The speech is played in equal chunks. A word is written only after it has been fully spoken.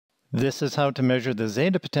This is how to measure the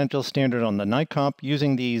Zeta potential standard on the Nicomp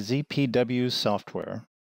using the ZPW software.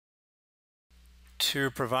 To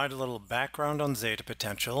provide a little background on Zeta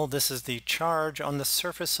potential, this is the charge on the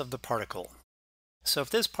surface of the particle. So if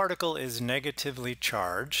this particle is negatively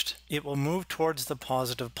charged, it will move towards the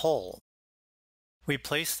positive pole. We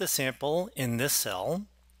place the sample in this cell,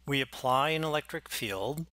 we apply an electric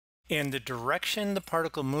field, and the direction the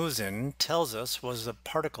particle moves in tells us was the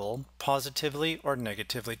particle positively or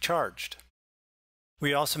negatively charged.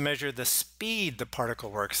 We also measure the speed the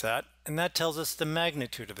particle works at, and that tells us the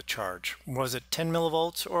magnitude of the charge. Was it 10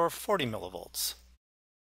 millivolts or 40 millivolts?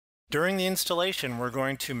 During the installation, we're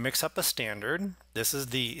going to mix up a standard. This is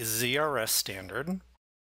the ZRS standard.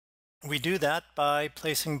 We do that by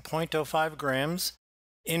placing 0.05 grams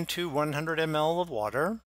into 100 ml of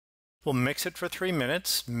water. We'll mix it for 3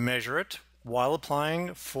 minutes, measure it, while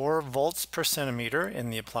applying 4 volts per centimeter in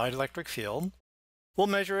the applied electric field. We'll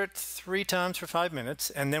measure it 3 times for 5 minutes,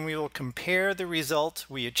 and then we will compare the result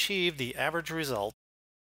we achieved, the average result,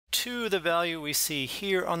 to the value we see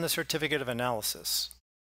here on the certificate of analysis.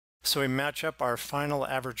 So we match up our final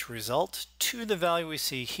average result to the value we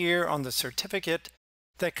see here on the certificate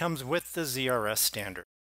that comes with the ZRS standard.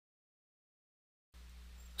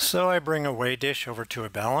 So I bring a weigh dish over to a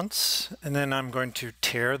balance, and then I'm going to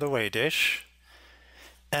tare the weigh dish,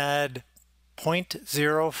 add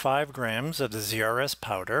 0.05 grams of the ZRS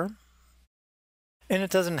powder, and it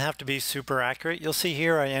doesn't have to be super accurate. You'll see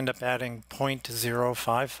here I end up adding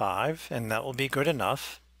 0.055, and that will be good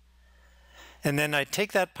enough. And then I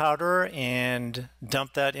take that powder and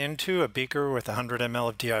dump that into a beaker with 100 ml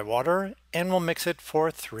of DI water, and we'll mix it for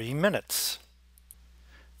 3 minutes.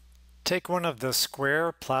 Take one of the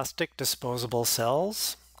square plastic disposable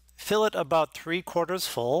cells, fill it about 3/4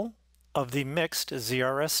 full of the mixed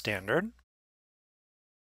ZRS standard.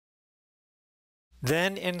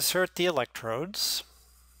 Then insert the electrodes.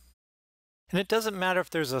 And it doesn't matter if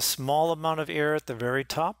there's a small amount of air at the very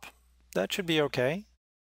top. That should be okay.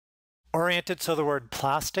 Orient it so the word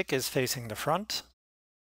plastic is facing the front.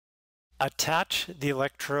 Attach the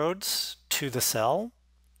electrodes to the cell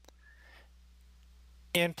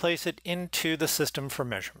and place it into the system for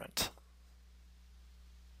measurement.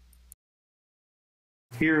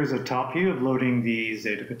 Here is a top view of loading the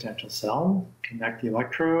Zeta potential cell. Connect the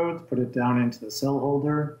electrodes, put it down into the cell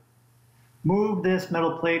holder. Move this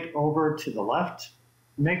metal plate over to the left.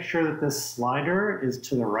 Make sure that this slider is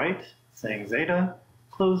to the right, saying Zeta.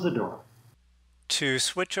 Close the door. To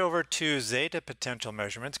switch over to Zeta potential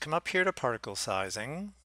measurements, come up here to particle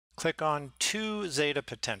sizing. Click on to Zeta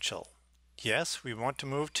potential. Yes, we want to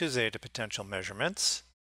move to Zeta potential measurements.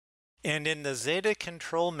 And in the Zeta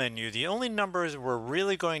control menu, the only numbers we're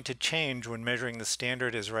really going to change when measuring the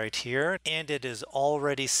standard is right here, and it is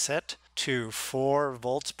already set to 4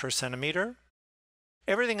 volts per centimeter.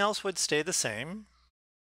 Everything else would stay the same.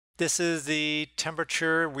 This is the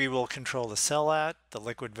temperature we will control the cell at, the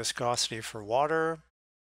liquid viscosity for water.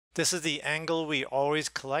 This is the angle we always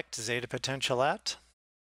collect Zeta potential at.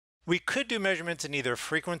 We could do measurements in either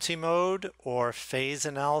frequency mode or phase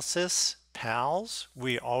analysis, PALS.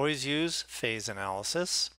 We always use phase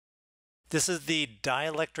analysis. This is the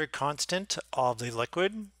dielectric constant of the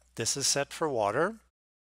liquid. This is set for water.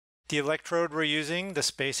 The electrode we're using, the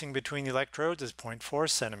spacing between the electrodes is 0.4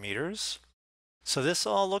 centimeters. So this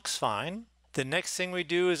all looks fine. The next thing we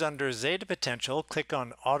do is under Zeta potential, click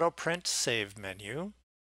on Auto Print Save menu.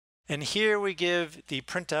 And here we give the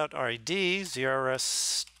printout ID, ZRS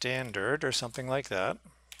standard or something like that.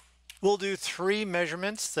 We'll do 3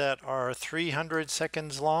 measurements that are 300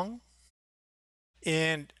 seconds long.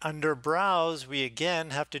 And under Browse, we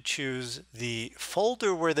again have to choose the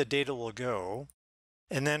folder where the data will go.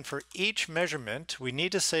 And then for each measurement, we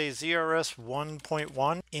need to say ZRS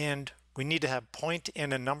 1.1, and we need to have point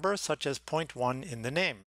and a number such as 0.1 in the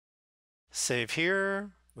name. Save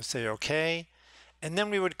here, we'll say OK. And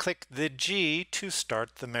then we would click the G to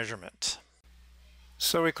start the measurement.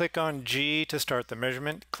 So we click on G to start the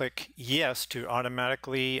measurement, click Yes to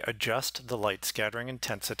automatically adjust the light scattering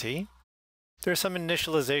intensity. There are some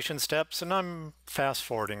initialization steps, and I'm fast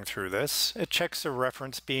forwarding through this. It checks the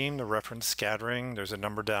reference beam, the reference scattering. There's a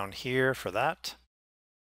number down here for that.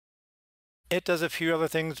 It does a few other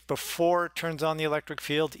things before it turns on the electric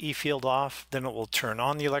field, E field off, then it will turn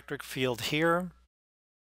on the electric field here.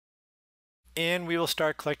 And we will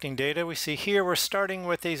start collecting data. We see here we're starting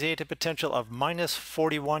with a Zeta potential of minus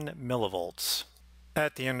 41 millivolts.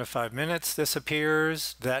 At the end of 5 minutes, this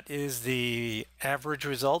appears. That is the average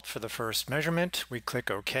result for the first measurement. We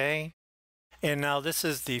click OK. And now this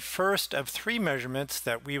is the first of 3 measurements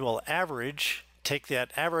that we will average Take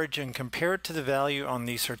that average and compare it to the value on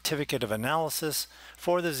the certificate of analysis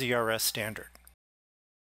for the ZRS standard.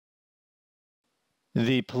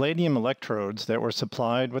 The palladium electrodes that were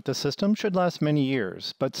supplied with the system should last many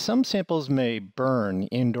years, but some samples may burn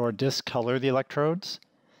and/or discolor the electrodes.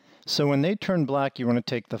 So when they turn black, you want to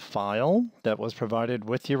take the file that was provided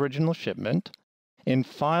with the original shipment and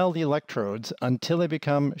file the electrodes until they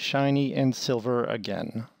become shiny and silver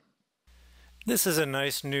again. This is a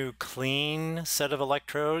nice new clean set of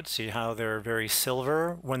electrodes. See how they're very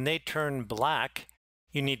silver? When they turn black,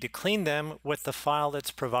 you need to clean them with the file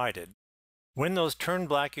that's provided. When those turn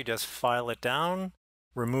black, you just file it down,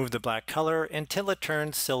 remove the black color until it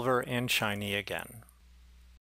turns silver and shiny again.